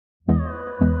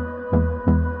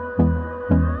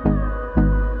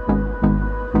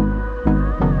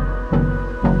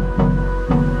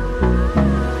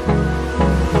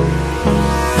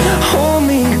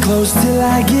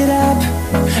I get up.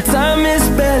 Time is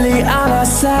barely on our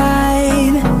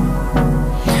side.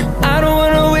 I don't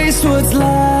wanna waste what's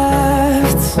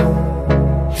left.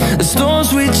 The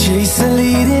storms we chase are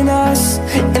leading us,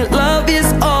 and love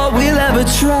is all we'll ever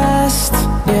trust.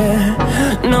 Yeah,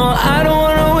 no, I don't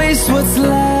wanna waste what's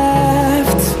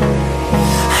left.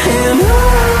 And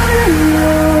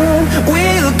on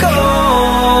we'll go,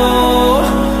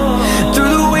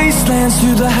 through the wastelands,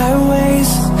 through the highways,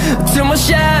 till my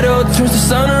shadow turns to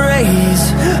sun rays.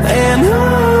 And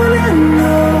on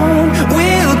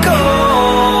we'll go,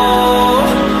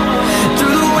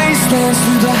 through the wastelands,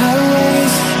 through the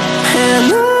highways,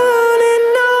 and on.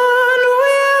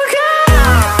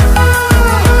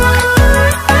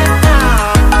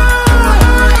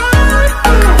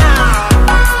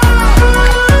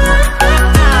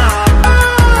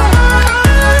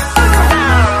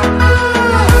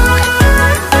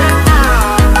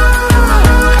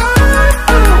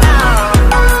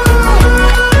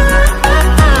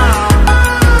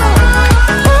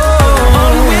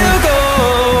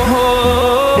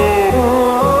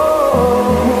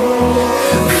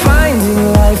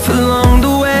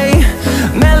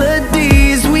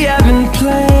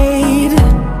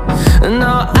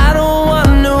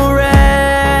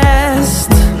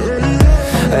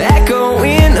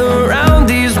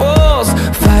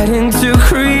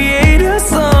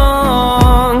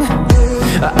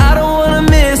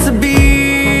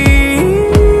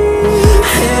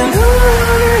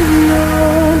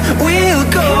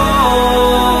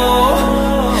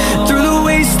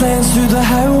 Through the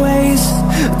highways,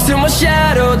 till my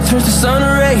shadow turns to sun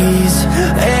rays.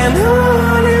 And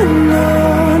on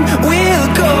we'll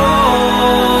go,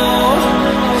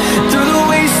 through the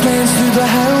wastelands, through the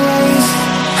highways,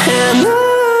 and on.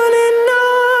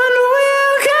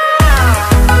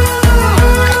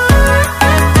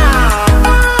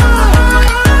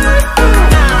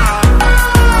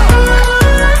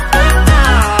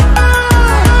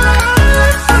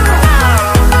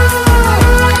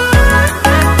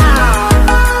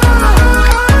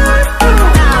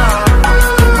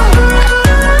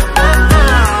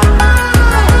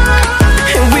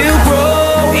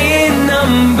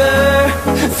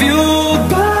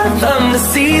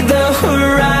 See the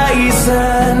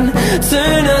horizon,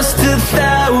 turn us to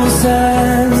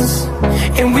thousands,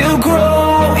 and we'll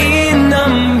grow in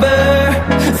number,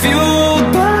 fueled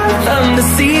by them to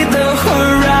see the horizon.